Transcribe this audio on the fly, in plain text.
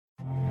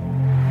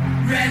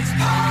Reds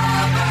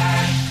Palmer.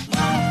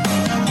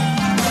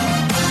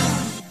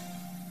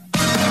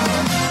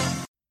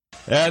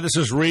 This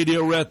is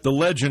Radio Rhett, the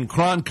legend,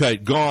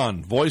 Cronkite,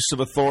 gone. Voice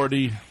of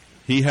authority.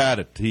 He had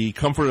it. He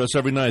comforted us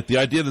every night. The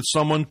idea that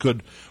someone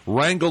could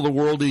wrangle the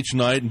world each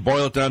night and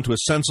boil it down to a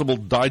sensible,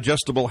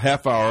 digestible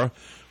half hour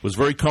was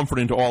very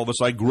comforting to all of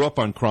us. I grew up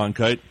on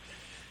Cronkite.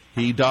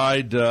 He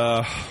died,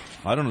 I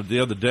don't know, the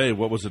other day,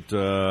 what was it,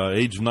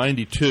 age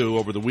 92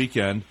 over the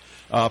weekend.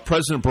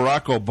 President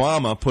Barack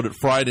Obama put it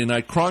Friday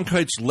night,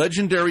 Cronkite's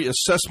legendary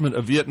assessment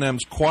of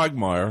Vietnam's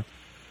quagmire,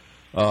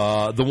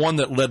 the one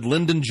that led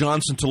Lyndon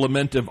Johnson to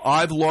lament, if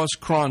I've lost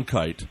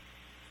Cronkite,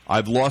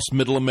 I've lost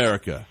Middle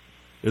America,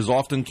 is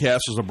often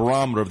cast as a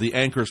barometer of the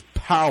anchor's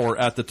power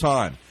at the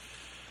time.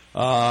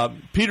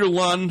 Peter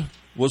Lund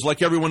was,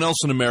 like everyone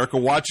else in America,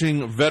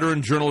 watching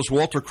veteran journalist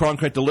Walter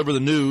Cronkite deliver the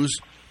news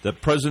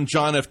that President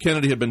John F.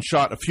 Kennedy had been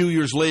shot. A few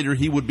years later,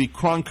 he would be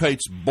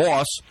Cronkite's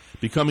boss,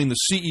 becoming the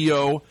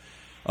CEO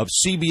of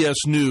CBS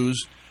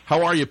News.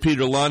 How are you,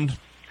 Peter Lund?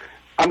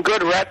 I'm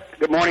good, Rhett.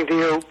 Good morning to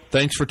you.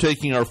 Thanks for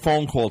taking our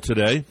phone call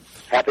today.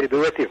 Happy to be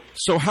with you.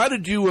 So how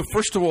did you,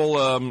 first of all,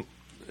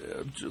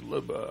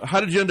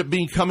 how did you end up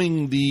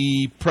becoming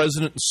the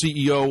president and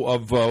CEO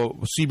of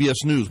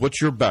CBS News?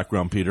 What's your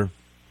background, Peter?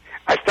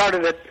 I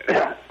started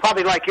at,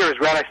 probably like yours,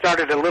 Rhett, I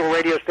started at a little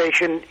radio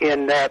station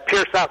in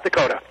Pierce, South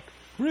Dakota.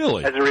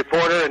 Really? As a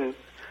reporter, and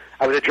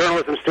I was a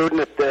journalism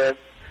student at the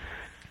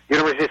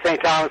University of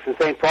St. Thomas in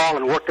St. Paul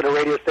and worked at a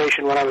radio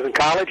station when I was in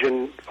college,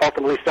 and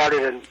ultimately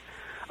started in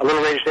a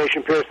little radio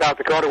station in Pierce, South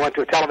Dakota, went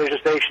to a television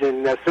station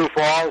in Sioux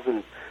Falls,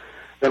 and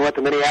then went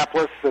to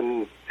Minneapolis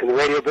and in the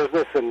radio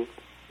business, and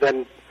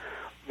then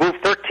moved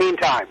 13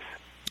 times.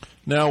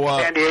 Now,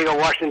 San Diego,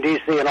 Washington,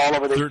 D.C., and all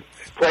over the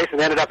place, and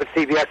ended up at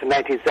CBS in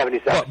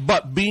 1977.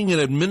 But being an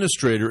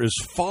administrator is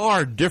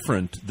far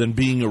different than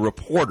being a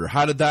reporter.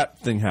 How did that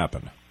thing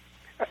happen?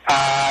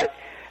 I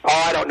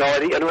don't know.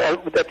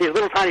 At these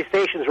little tiny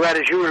stations, Red,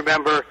 as you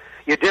remember,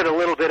 you did a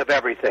little bit of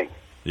everything.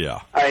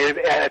 Yeah.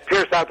 At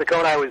Pierce, South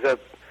Dakota,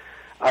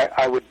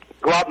 I would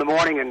go out in the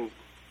morning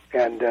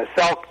and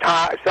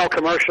sell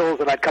commercials,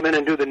 and I'd come in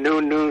and do the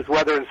noon news,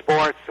 weather and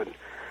sports, and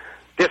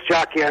disc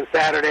jockey on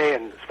Saturday,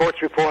 and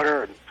sports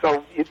reporter. And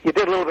so you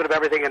did a little bit of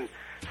everything, and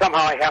somehow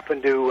I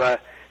happened to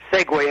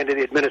segue into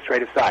the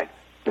administrative side.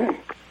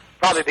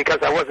 Probably because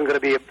I wasn't going to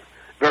be a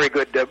very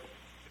good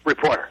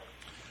reporter.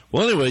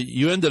 Well, anyway,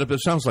 you ended up,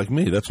 it sounds like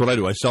me. That's what I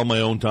do. I sell my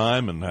own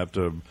time and have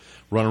to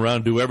run around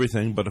and do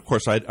everything. But, of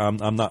course, I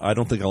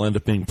don't think I'll end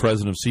up being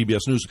president of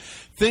CBS News.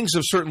 Things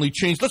have certainly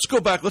changed. Let's go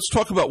back. Let's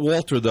talk about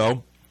Walter,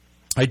 though.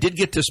 I did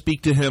get to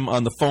speak to him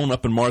on the phone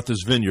up in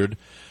Martha's Vineyard.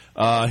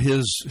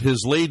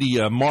 His lady,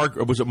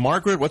 was it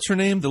Margaret? What's her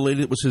name? The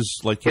lady that was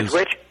his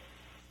witch?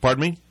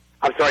 Pardon me?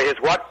 I'm sorry, his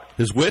what?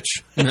 His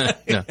witch?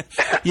 Yeah.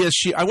 Yes,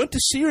 I went to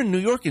see her in New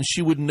York, and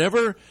she would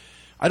never...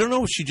 I don't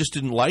know if she just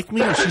didn't like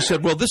me, or she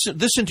said, well, this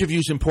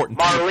interview's important.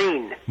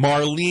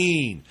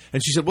 Marlene.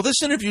 And she said, well,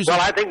 this interview's...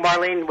 Well, I think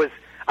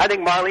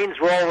Marlene's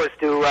role was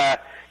to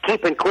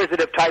keep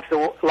inquisitive types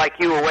like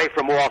you away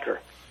from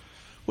Walter.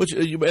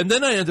 And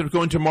then I ended up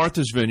going to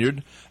Martha's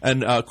Vineyard,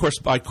 and of course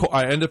I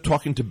ended up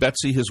talking to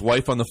Betsy, his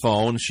wife, on the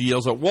phone. She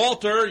yells out,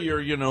 "Walter,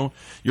 your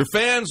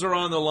fans are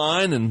on the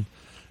line,"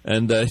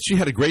 and she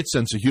had a great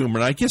sense of humor,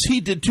 and I guess he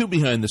did too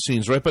behind the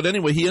scenes, right? But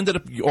anyway, he ended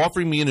up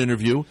offering me an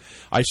interview.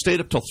 I stayed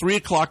up till 3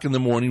 o'clock in the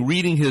morning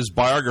reading his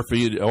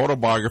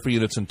autobiography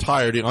in its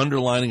entirety,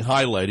 underlining,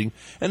 highlighting,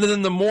 and then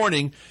in the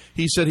morning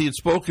he said he had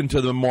spoken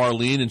to the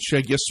Marlene, and she,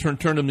 I guess,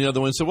 turned him the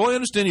other way and said, well, I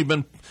understand you've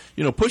been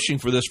pushing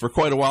for this for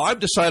quite a while. I've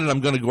decided I'm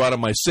going to go out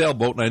on my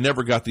sailboat, and I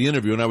never got the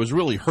interview, and I was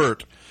really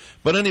hurt.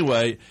 But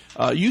anyway,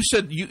 you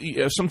said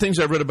some things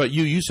I read about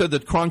you. You said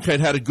that Cronkite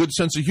had a good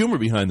sense of humor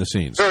behind the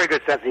scenes. Very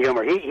good sense of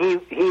humor. He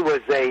was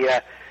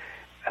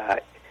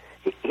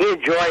he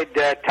enjoyed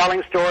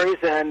telling stories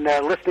and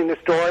listening to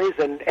stories,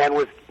 and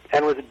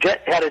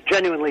had a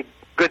genuinely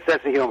good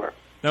sense of humor.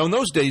 Now, in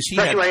those days,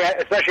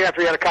 especially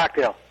after he had a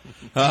cocktail,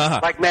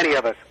 like many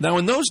of us. Now,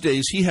 in those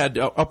days, he had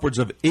upwards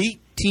of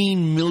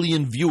 18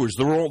 million viewers.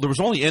 There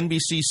was only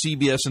NBC,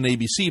 CBS, and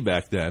ABC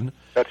back then.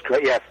 That's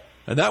correct. Yes.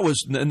 And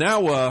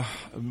now,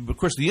 of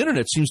course, the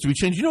Internet seems to be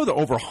changing. You know that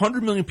over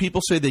 100 million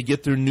people say they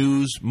get their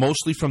news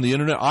mostly from the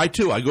Internet? I,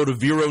 too. I go to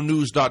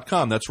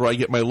VeroNews.com. That's where I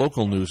get my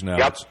local news now.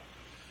 Yep.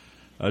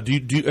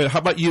 How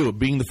about you?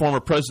 Being the former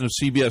president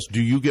of CBS, do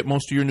you get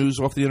most of your news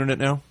off the Internet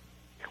now?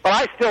 Well,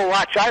 I still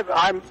watch.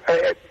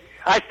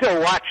 I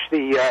still watch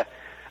the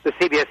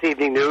CBS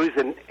Evening News,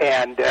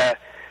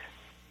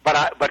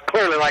 but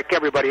clearly, like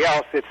everybody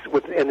else, it's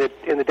in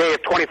the day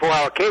of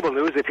 24-hour cable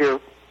news.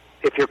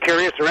 If you're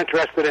curious or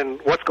interested in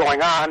what's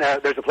going on,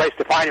 there's a place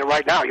to find it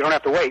right now. You don't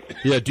have to wait.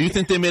 Yeah. Do you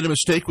think they made a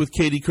mistake with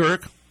Katie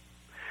Couric?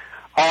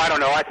 Oh, I don't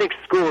know. I think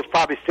school is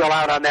probably still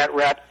out on that,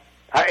 Rhett.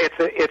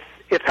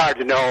 It's hard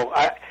to know.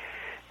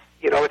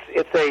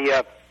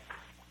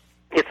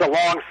 It's a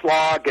long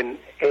slog, and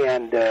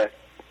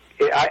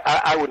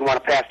I wouldn't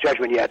want to pass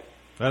judgment yet.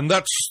 And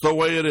that's the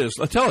way it is.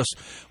 Tell us,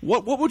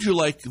 what would you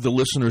like the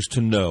listeners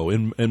to know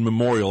in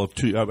memorial of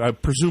two? I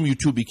presume you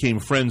two became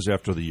friends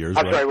after the years.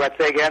 I'm sorry, what?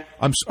 Say again?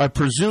 I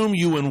presume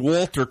you and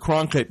Walter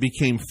Cronkite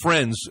became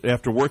friends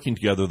after working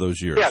together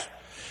those years. Yes.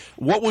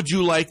 What would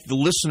you like the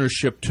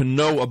listenership to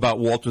know about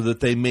Walter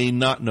that they may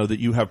not know that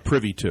you have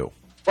privy to?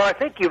 Well, I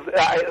think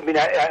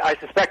I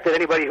suspect that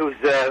anybody who's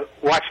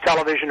watched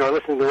television or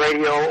listened to the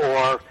radio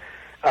or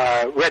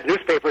read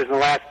newspapers in the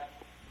last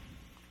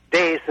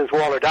days since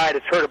Walter died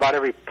has heard about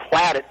every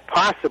planet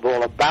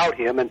possible about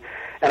him, and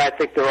I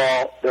think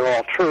they're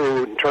all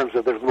true in terms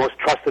of the most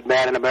trusted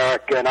man in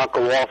America and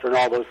Uncle Walter and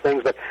all those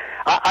things. But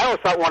I always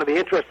thought one of the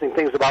interesting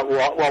things about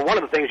Walter, one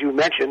of the things you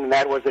mentioned, and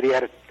that was that he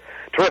had a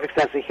terrific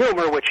sense of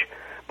humor, which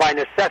by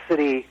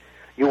necessity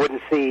you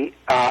wouldn't see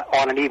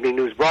on an evening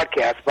news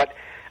broadcast. But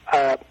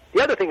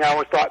the other thing I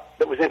always thought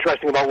that was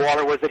interesting about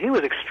Walter was that he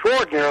was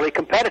extraordinarily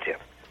competitive.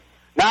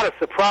 Not a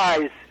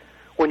surprise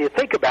when you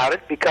think about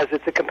it, because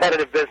it's a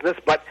competitive business,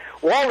 but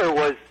Walter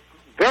was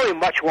very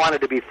much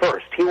wanted to be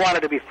first. He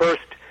wanted to be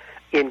first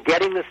in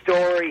getting the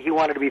story. He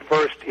wanted to be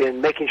first in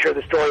making sure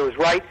the story was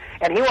right,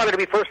 and he wanted to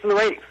be first in the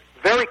ratings.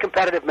 Very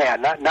competitive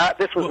man.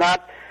 This was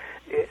not.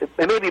 It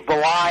maybe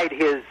belied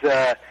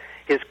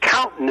his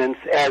countenance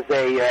as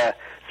a,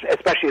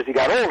 especially as he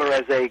got older,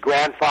 as a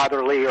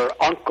grandfatherly or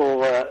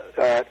uncle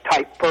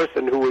type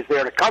person who was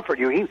there to comfort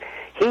you.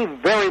 He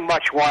very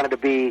much wanted to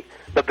be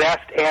the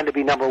best and to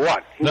be number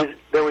one.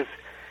 There was,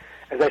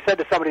 as I said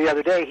to somebody the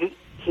other day,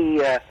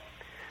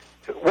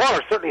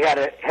 Walter certainly had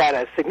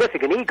a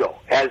significant ego,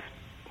 as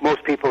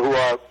most people who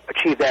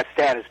achieve that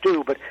status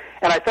do.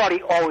 And I thought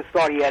he always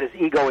thought he had his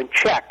ego in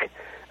check,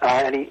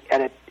 and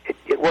it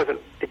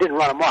didn't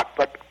run amok.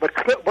 But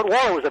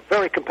Walter was a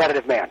very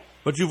competitive man.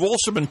 But you've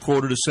also been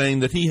quoted as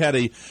saying that he had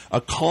a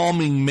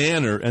calming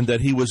manner and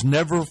that he was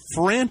never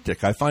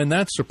frantic. I find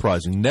that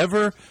surprising.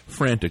 Never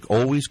frantic,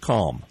 always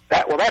calm.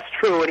 That's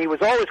true, and he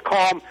was always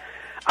calm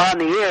on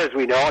the air, as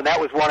we know, and that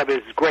was one of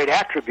his great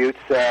attributes,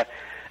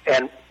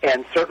 and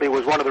certainly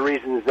was one of the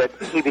reasons that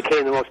he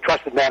became the most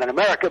trusted man in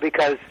America,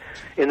 because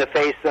in the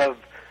face of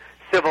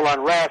civil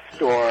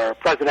unrest or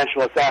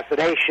presidential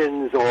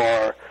assassinations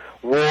or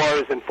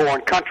wars in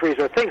foreign countries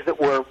or things that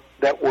were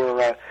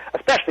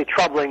especially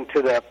troubling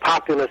to the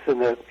populace in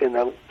the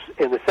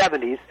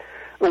 70s,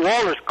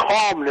 Walter's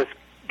calmness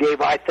gave,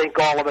 I think,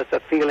 all of us a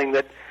feeling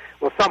that,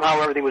 well,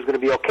 somehow everything was going to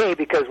be okay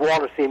because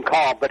Walter seemed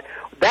calm. But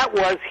that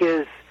was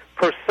his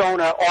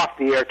persona off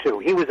the air, too.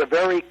 He was a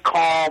very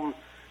calm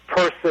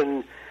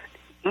person,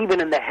 even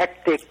in the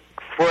hectic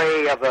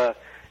fray of a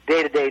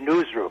day-to-day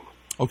newsroom.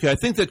 Okay, I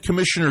think that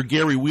Commissioner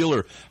Gary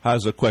Wheeler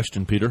has a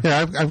question, Peter.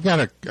 Yeah, I've got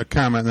a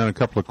comment and then a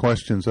couple of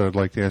questions that I'd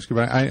like to ask you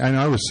about. I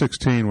know I was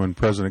 16 when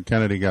President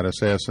Kennedy got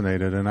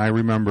assassinated, and I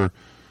remember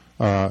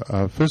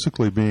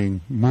physically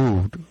being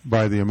moved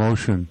by the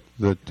emotion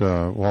that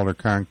Walter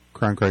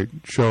Cronkite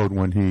showed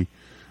when he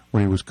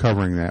was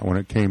covering that, when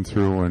it came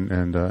through, and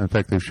in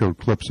fact they showed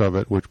clips of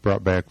it, which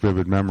brought back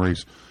vivid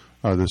memories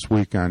this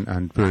week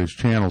on various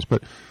channels.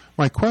 But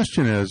my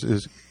question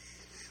is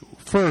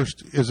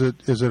first, is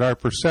it our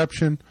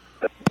perception,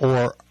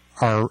 or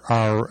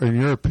are in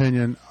your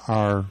opinion,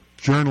 are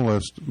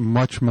journalists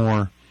much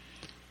more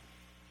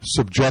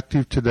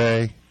subjective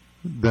today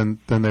than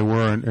they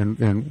were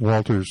in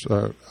Walter's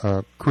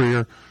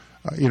career?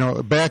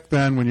 Back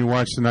then when you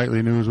watched the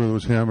nightly news, whether it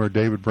was him or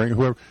David Brink,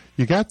 whoever,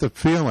 you got the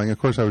feeling. Of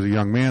course, I was a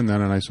young man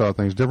then, and I saw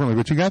things differently.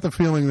 But you got the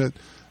feeling that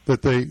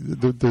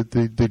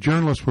the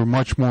journalists were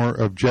much more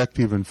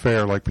objective and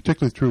fair, like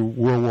particularly through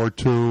World War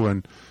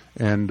II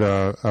and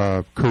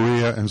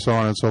Korea and so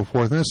on and so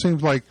forth. And it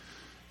seems like,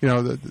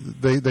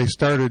 they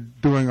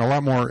started doing a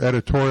lot more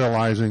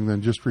editorializing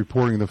than just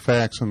reporting the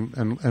facts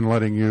and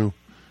letting you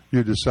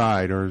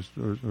decide, or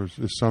as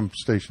some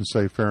stations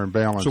say, fair and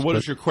balanced. So what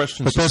is your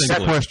question? But that's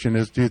the question: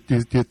 is do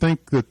you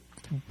think that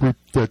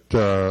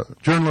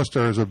journalists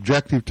are as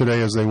objective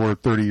today as they were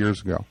 30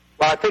 years ago?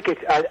 Well, I think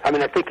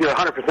I think you're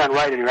 100%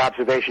 right in your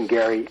observation,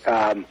 Gary.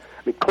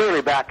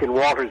 Clearly, back in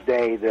Walter's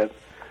day,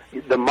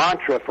 the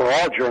mantra for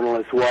all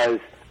journalists was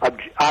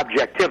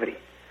objectivity,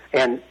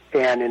 and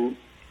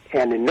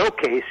in no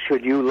case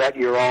should you let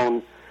your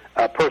own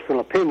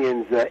personal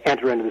opinions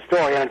enter into the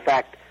story. And in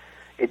fact,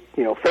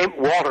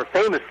 Walter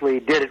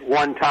famously did it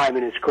one time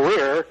in his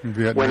career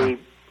when he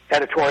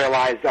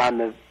editorialized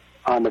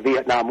on the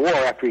Vietnam War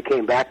after he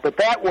came back. But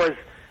that was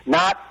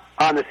not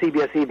on the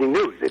CBS Evening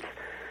News.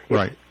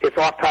 It's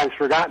oftentimes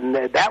forgotten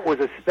that was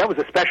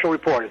a special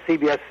report, a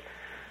CBS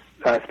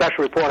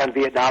special report on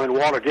Vietnam, and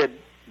Walter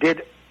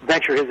did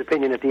venture his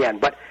opinion at the end.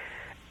 But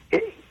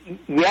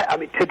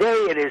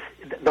today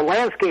the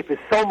landscape is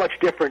so much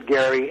different,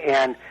 Gary,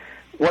 and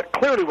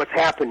what's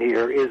happened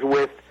here is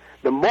with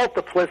the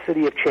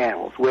multiplicity of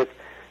channels, with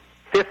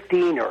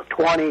 15 or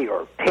 20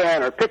 or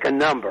 10 or pick a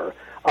number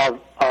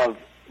of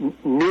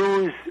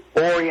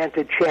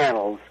news-oriented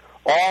channels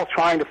all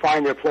trying to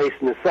find their place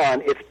in the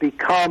sun, it's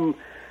become,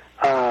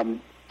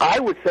 I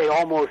would say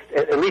almost,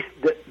 at least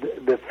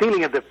the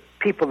feeling of the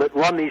people that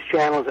run these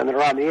channels and that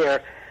are on the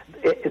air,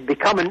 it's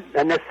become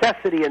a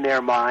necessity in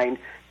their mind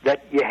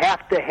that you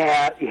have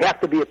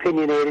to be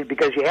opinionated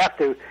because you have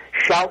to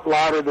shout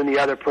louder than the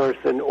other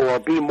person or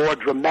be more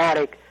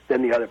dramatic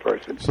than the other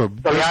person. So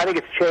yeah, I think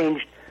it's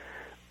changed.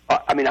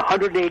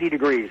 180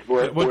 degrees.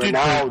 Why is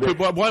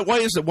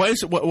it?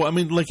 Well, I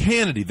mean, like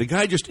Hannity, the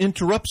guy just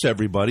interrupts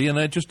everybody, and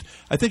I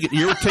think it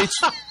irritates.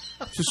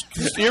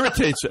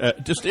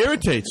 just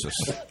irritates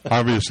us.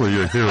 Obviously,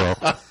 you're a hero.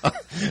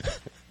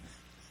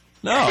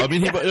 No, I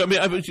mean,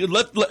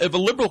 if a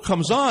liberal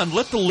comes on,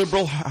 let the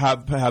liberal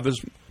have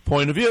his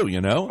point of view.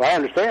 I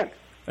understand.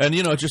 And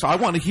I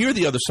want to hear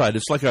the other side.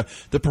 It's like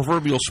the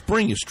proverbial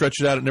spring. You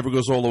stretch it out, it never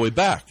goes all the way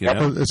back.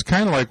 Well, it's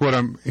kind of like what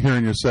I'm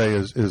hearing you say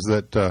is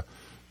that.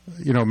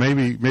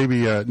 Maybe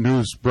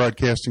news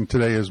broadcasting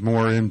today is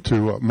more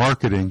into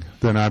marketing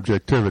than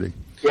objectivity.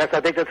 Yes, I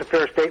think that's a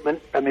fair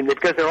statement. I mean,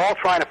 because they're all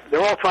trying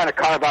to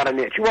carve out a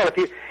niche. Well,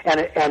 to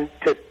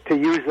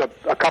use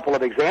a couple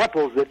of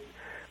examples that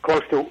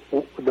close to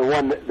the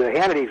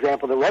Hannity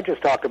example that Red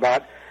just talked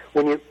about,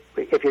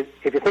 if you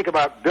think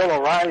about Bill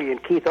O'Reilly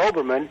and Keith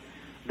Olbermann,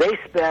 they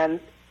spend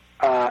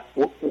a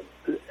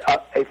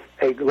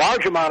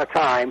large amount of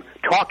time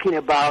talking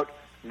about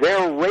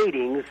their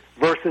ratings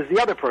versus the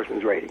other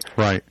person's ratings.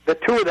 Right. The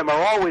two of them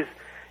are always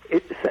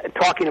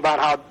talking about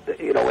how,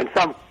 in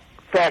some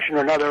fashion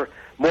or another,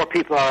 more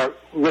people are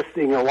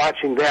listening or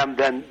watching them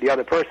than the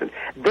other person.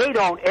 They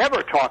don't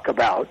ever talk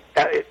about,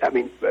 I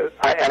think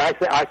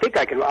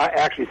I can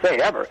actually say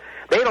ever,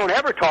 they don't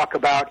ever talk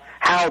about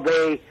how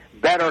they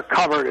better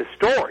covered a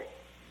story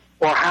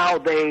or how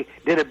they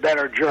did a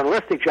better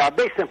journalistic job.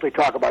 They simply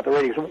talk about the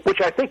ratings, which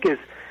I think is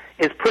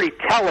pretty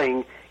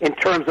telling in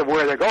terms of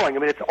where they're going. I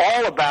mean, it's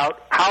all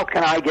about how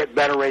can I get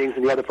better ratings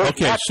than the other person.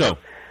 Okay,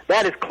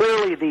 that is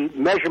clearly the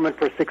measurement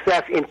for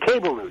success in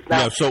cable news.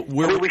 Now,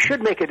 we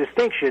should make a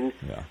distinction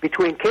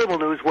between cable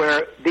news,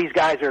 where these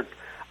guys are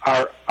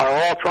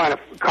all trying to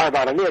carve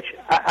out a niche.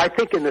 I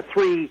think in the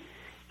 3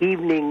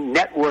 evening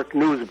network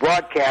news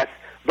broadcasts,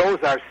 those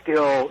are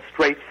still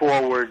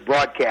straightforward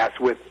broadcasts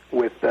with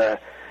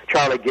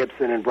Charlie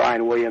Gibson and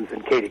Brian Williams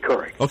and Katie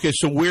Couric. Okay,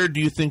 so where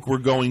do you think we're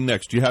going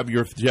next? Do you have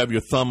your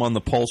thumb on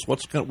the pulse?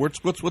 What's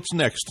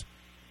next?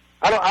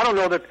 I don't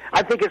know that.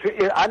 I think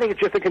it's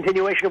just a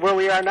continuation of where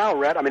we are now,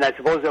 Rhett. I mean, I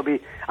suppose there'll be.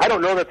 I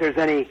don't know that there's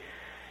any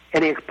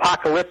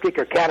apocalyptic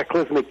or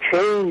cataclysmic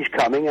change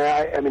coming.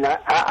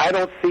 I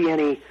don't see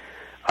any.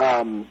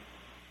 I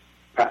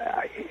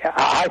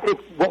think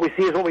what we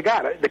see is what we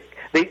got.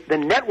 The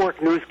network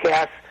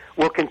newscasts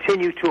will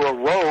continue to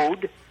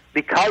erode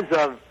because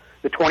of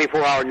the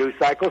 24-hour news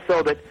cycle,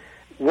 so that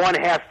one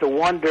has to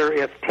wonder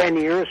if 10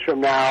 years from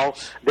now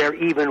there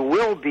even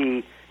will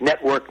be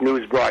network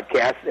news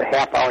broadcasts, a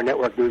half-hour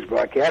network news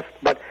broadcast.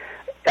 But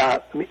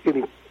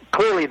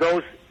clearly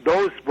those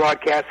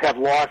broadcasts have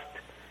lost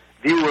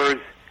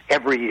viewers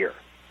every year.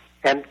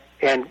 And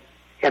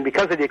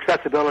because of the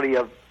accessibility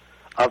of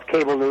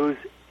cable news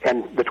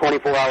and the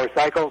 24-hour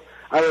cycle,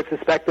 I would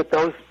suspect that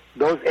those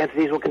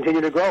entities will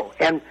continue to grow.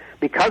 And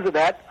because of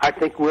that, I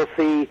think we'll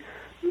see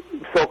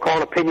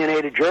so-called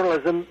opinionated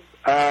journalism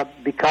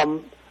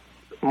become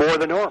more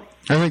the norm.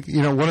 I think,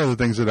 one of the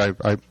things that I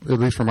at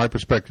least from my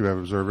perspective, I've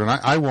observed, and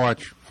I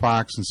watch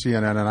Fox and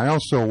CNN, and I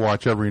also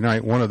watch every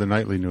night one of the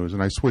nightly news,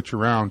 and I switch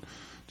around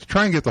to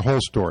try and get the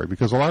whole story,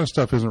 because a lot of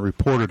stuff isn't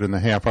reported in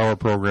the half-hour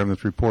program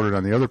that's reported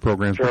on the other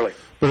programs. Surely.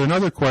 But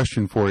another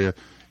question for you,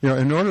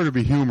 in order to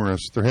be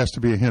humorous, there has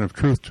to be a hint of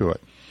truth to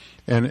it.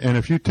 And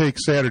if you take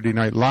Saturday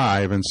Night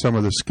Live and some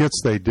of the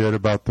skits they did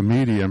about the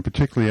media, and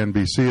particularly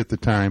NBC at the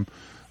time,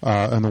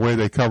 and the way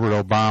they covered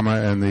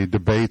Obama and the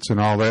debates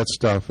and all that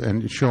stuff,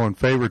 and showing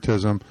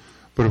favoritism.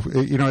 But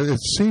it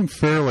seemed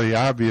fairly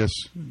obvious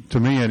to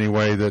me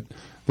anyway that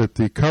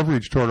the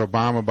coverage toward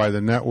Obama by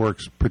the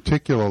networks,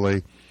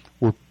 particularly,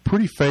 were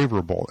pretty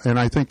favorable, and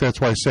I think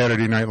that's why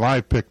Saturday Night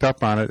Live picked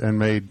up on it and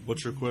made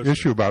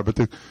issue about it.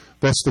 But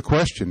that's the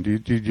question: do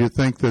you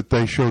think that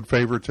they showed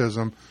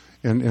favoritism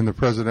in the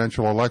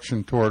presidential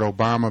election toward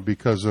Obama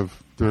because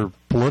of their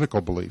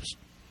political beliefs?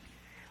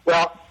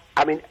 Well,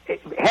 I mean,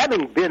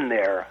 having been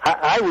there,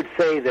 I would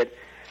say that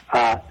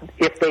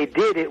if they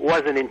did, it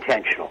wasn't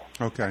intentional.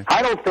 Okay.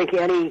 I don't think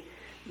any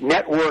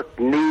network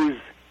news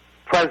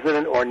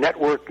president or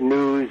network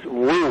news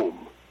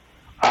room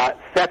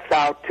sets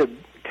out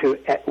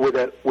with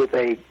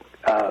a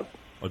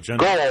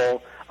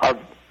goal of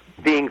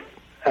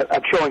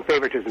showing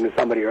favoritism to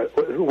somebody or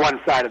one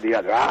side or the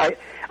other. I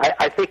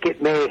think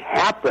it may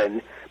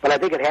happen, but I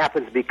think it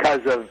happens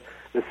because of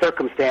the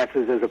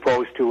circumstances as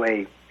opposed to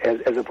a.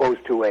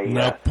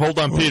 Now, hold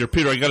on, Peter.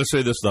 Peter, I got to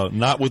say this though.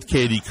 Not with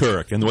Katie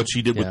Couric and what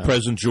she did with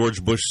President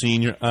George Bush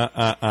Sr.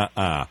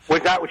 Was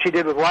that what she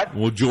did with what?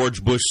 Well,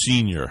 George Bush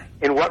Sr.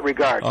 In what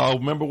regard? Oh,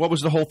 remember what was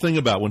the whole thing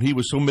about when he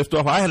was so miffed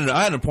off? I had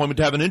an appointment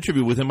to have an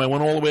interview with him. I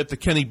went all the way up to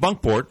Kenny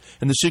Bunkport,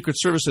 and the Secret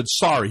Service said,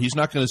 "Sorry, he's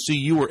not going to see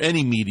you or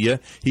any media.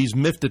 He's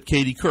miffed at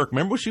Katie Couric."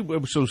 Remember what she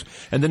was?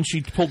 And then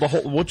she pulled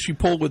what she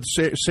pulled with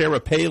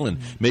Sarah Palin,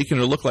 making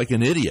her look like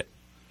an idiot.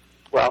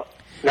 Well.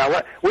 Now,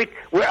 are we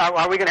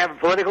going to have a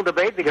political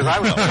debate? Because I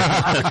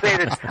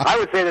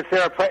would say that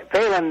Sarah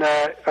Palin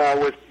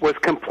was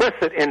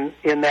complicit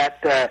in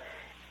that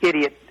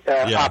idiot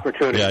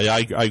opportunity. Yeah,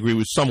 I agree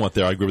with somewhat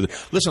there. I agree with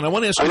it. Listen, I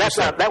want to ask you this.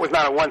 That was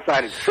not a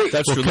one-sided street.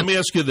 That's true. Let me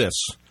ask you this.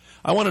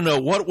 I want to know,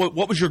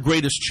 what was your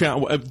greatest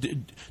challenge?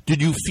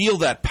 Did you feel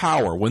that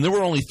power when there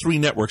were only 3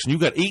 networks and you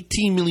got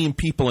 18 million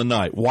people a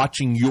night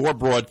watching your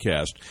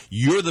broadcast?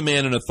 You're the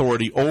man in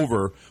authority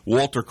over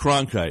Walter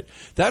Cronkite.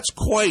 That's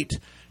quite...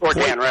 Or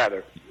Dan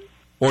Rather.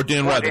 Or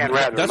Dan Rather. Dan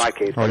Rather, in my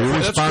case. Are you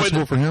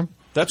responsible for him?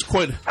 That's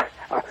quite...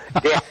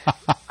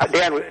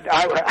 Dan,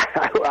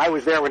 I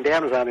was there when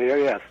Dan was on the air,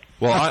 yes.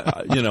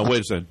 Well,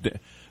 wait a second.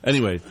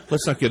 Anyway,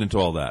 let's not get into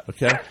all that,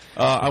 okay?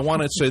 I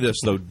want to say this,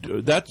 though.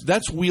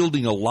 That's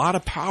wielding a lot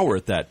of power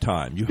at that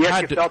time. You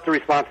felt the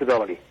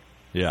responsibility.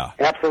 Yeah.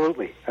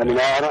 Absolutely. I mean,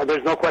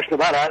 there's no question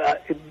about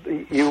it.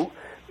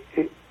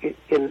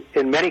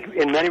 In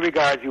many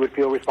regards, you would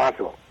feel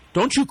responsible.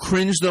 Don't you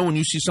cringe, though, when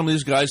you see some of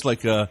these guys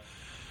like...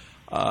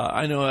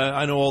 I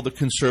know all the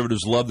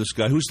conservatives love this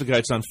guy. Who's the guy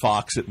that's on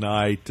Fox at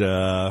night? Bill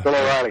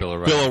O'Reilly.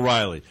 Bill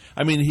O'Reilly.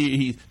 I mean,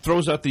 he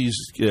throws out these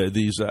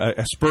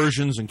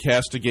aspersions and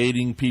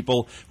castigating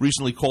people.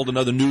 Recently called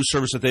another news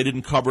service that they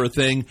didn't cover a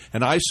thing,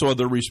 and I saw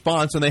the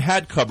response, and they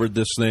had covered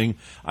this thing.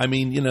 I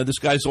mean, this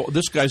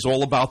guy's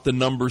all about the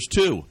numbers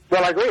too.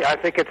 Well, I agree. I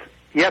think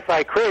yes,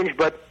 I cringe,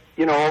 but.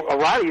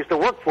 O'Reilly used to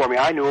work for me.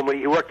 I knew him when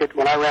he worked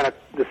when I ran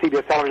the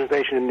CBS television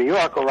station in New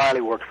York. O'Reilly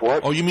worked for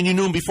us. Oh, you mean you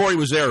knew him before he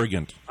was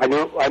arrogant? I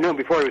knew him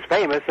before he was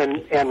famous,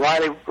 and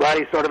Riley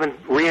sort of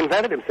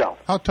reinvented himself.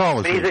 How tall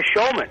is he? He's a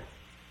showman.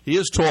 He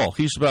is tall.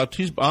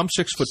 I'm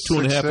 6 foot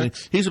 2.5. And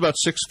he's about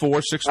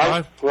 6'4",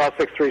 6'5". Well,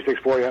 6'3",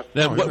 6'4",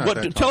 yeah. Now,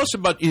 tell us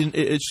about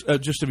it's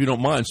just if you don't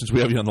mind, since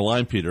we have you on the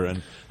line, Peter.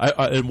 And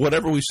and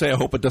whatever we say, I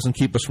hope it doesn't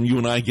keep us from you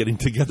and I getting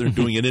together and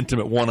doing an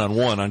intimate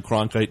one-on-one on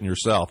Cronkite and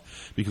yourself,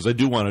 because I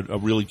do want to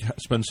really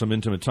spend some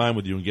intimate time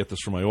with you and get this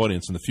for my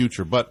audience in the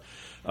future. But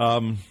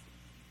I'm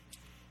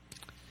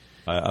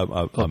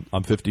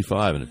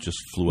 55, and it just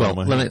flew out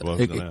of my head.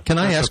 Can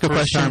I ask a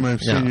question? Time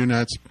I've seen you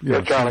not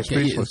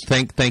speechless.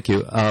 Thank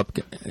you.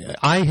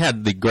 I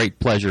had the great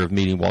pleasure of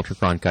meeting Walter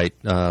Cronkite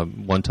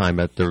one time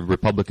at the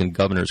Republican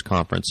Governors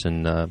Conference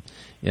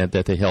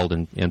that they held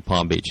in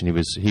Palm Beach, and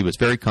he was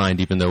very kind,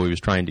 even though he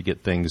was trying to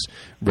get things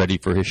ready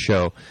for his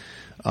show.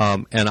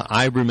 And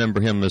I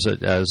remember him as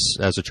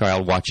a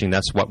child watching.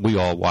 That's what we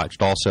all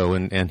watched also,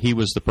 and he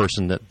was the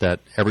person that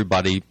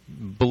everybody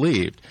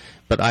believed.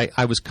 But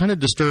I was kind of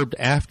disturbed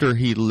after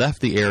he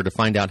left the air to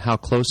find out how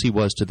close he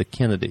was to the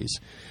Kennedys.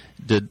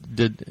 Well,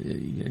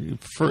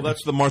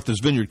 that's the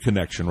Martha's Vineyard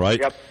connection, right?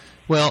 Yep.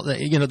 Well,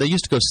 they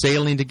used to go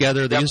sailing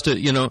together. They used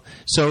to,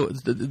 so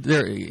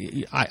there.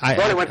 He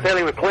went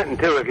sailing with Clinton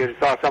too. If you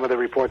saw some of the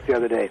reports the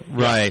other day.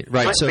 Right.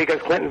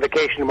 Because Clinton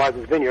vacationed to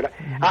Martha's Vineyard.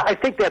 I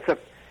think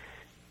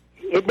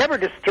it never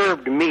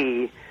disturbed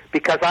me,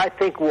 because I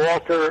think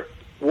Walter,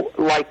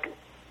 like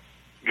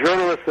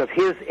journalists of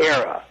his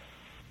era,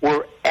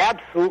 were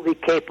absolutely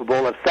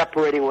capable of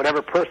separating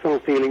whatever personal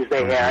feelings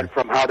they had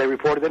from how they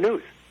reported the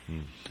news.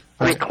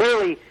 I mean,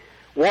 clearly,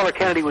 Walter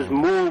Kennedy was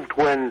moved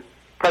when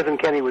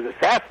President Kennedy was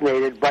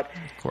assassinated, but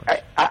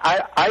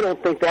I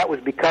don't think that was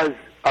because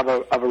of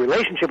a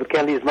relationship with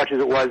Kennedy as much as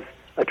it was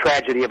a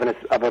tragedy of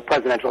a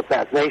presidential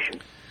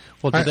assassination.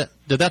 Well,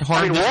 did that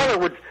harm? I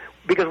mean,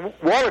 because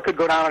Walter could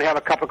go down and have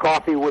a cup of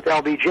coffee with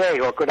LBJ,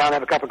 or go down and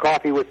have a cup of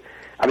coffee with.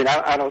 I mean,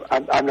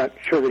 I'm not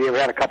sure that he ever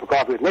had a cup of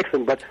coffee with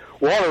Nixon, but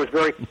Walter was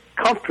very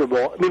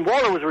comfortable. I mean,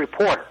 Walter was a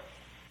reporter.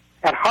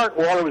 At heart,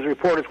 Walter was a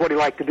reporter. It's what he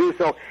liked to do.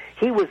 So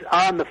he was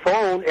on the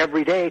phone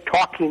every day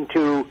talking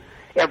to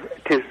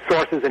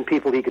sources and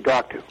people he could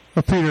talk to.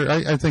 Well, Peter,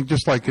 I think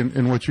just like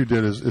in what you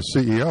did as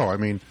CEO, I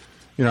mean,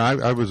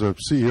 I was a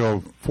CEO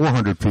of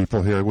 400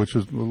 people here, which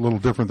is a little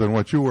different than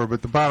what you were.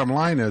 But the bottom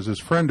line is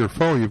friend or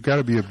foe, you've got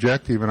to be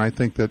objective, and I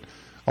think that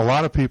a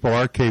lot of people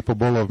are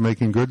capable of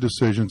making good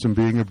decisions and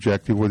being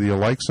objective, whether you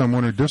like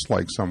someone or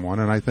dislike someone.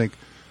 And I think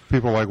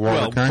people like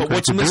Walter Cronkite but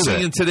what's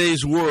missing in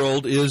today's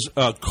world is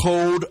a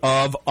code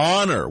of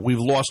honor. We've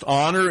lost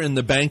honor in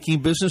the banking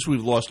business.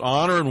 We've lost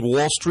honor in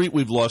Wall Street.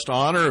 We've lost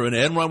honor in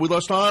Enron. We've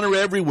lost honor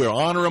everywhere.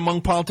 Honor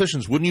among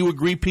politicians. Wouldn't you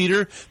agree,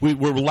 Peter? We're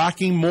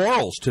lacking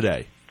morals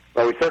today.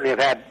 Well, we certainly have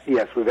had.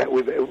 Yes, we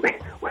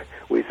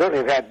certainly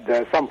have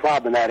had some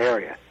problem in that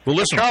area. Well,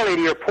 listen, Charlie,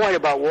 to your point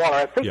about Walter,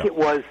 I think it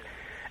was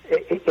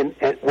in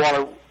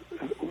Walter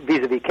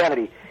vis-a-vis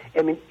Kennedy.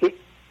 I mean,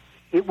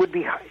 it would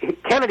be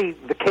Kennedy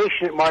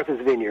vacationed at Martha's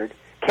Vineyard.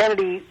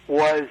 Kennedy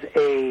was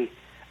a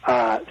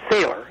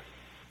sailor.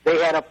 They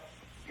had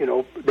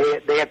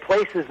they had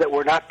places that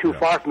were not too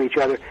far from each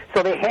other.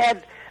 So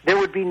there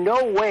would be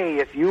no way,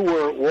 if you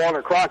were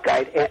Walter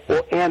Cronkite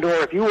and or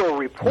if you were a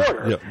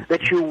reporter,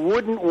 that you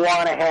wouldn't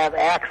want to have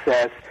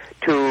access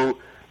to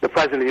the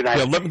President of the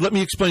United States. Let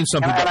me explain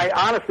something. And I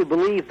honestly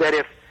believe that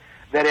if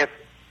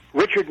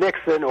Richard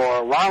Nixon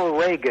or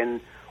Ronald Reagan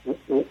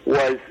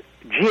was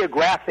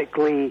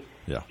geographically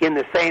in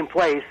the same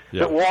place,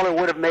 that Walter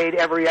would have made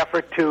every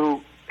effort to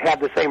have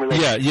the same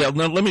relationship. Yeah.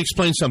 Now, let me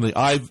explain something.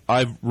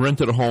 I've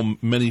rented a home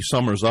many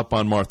summers up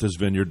on Martha's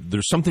Vineyard.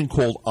 There's something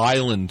called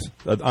an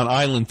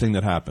island thing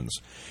that happens.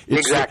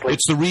 Exactly.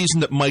 It's the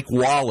reason that Mike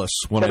Wallace,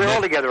 when they're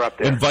all together up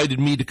there, invited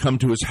me to come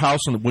to his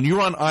house. And when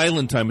you're on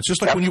island time, it's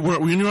just like when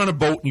you're on a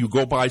boat and you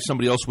go by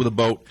somebody else with a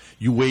boat,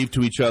 you wave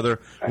to each other.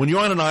 Right. When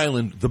you're on an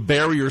island, the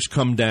barriers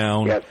come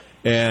down. Yes.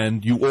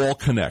 And you all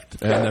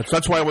connect. And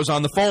that's why I was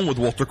on the phone with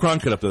Walter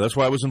Cronkite up there. That's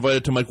why I was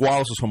invited to Mike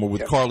Wallace's home or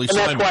with Carly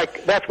Simon.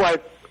 That's why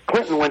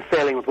Clinton went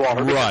sailing with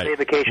Walter. Right. The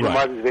vacation in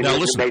Martha's Vineyard. Now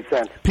listen, made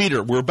sense.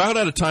 Peter, we're about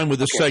out of time with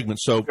this segment.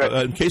 So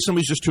in case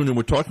somebody's just tuned in,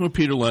 we're talking with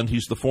Peter Lund.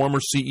 He's the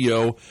former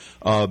CEO,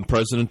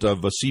 president of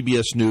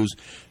CBS News.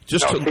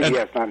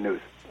 CBS, not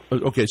News.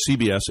 Okay,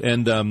 CBS.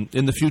 And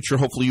in the future,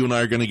 hopefully you and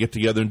I are going to get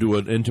together and do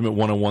an intimate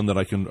one-on-one that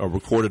a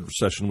recorded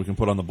session we can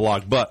put on the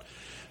blog. But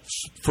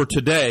for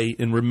today,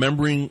 in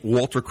remembering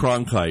Walter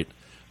Cronkite,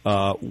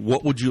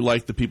 what would you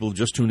like the people who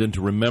just tuned in to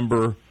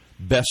remember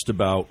best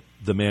about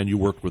the man you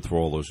worked with for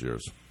all those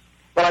years?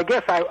 Well, I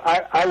guess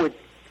I would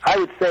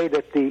say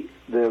that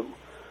the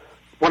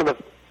one of the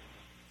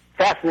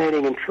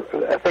fascinating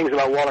things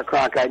about Walter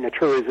Cronkite and a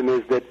truism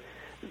is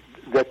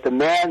that the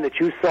man that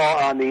you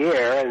saw on the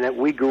air and that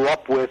we grew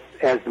up with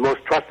as the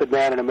most trusted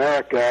man in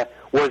America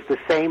was the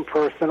same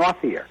person off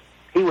the air.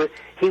 He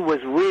was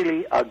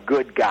really a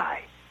good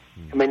guy.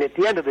 I mean, at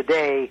the end of the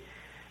day,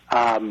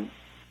 how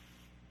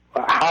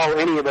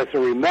any of us are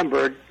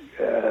remembered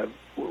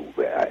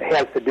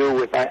has to do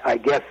with, I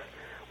guess,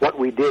 what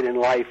we did in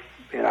life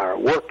in our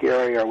work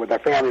area or with our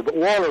family. But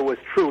Walter was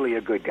truly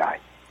a good guy.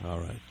 All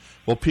right.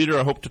 Well, Peter,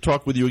 I hope to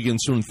talk with you again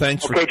soon.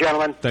 Okay,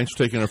 gentlemen. Thanks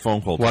for taking our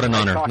phone call. What an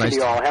honor. Nice talking to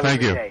you all. Have a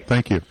good day.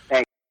 Thank you.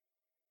 Thanks.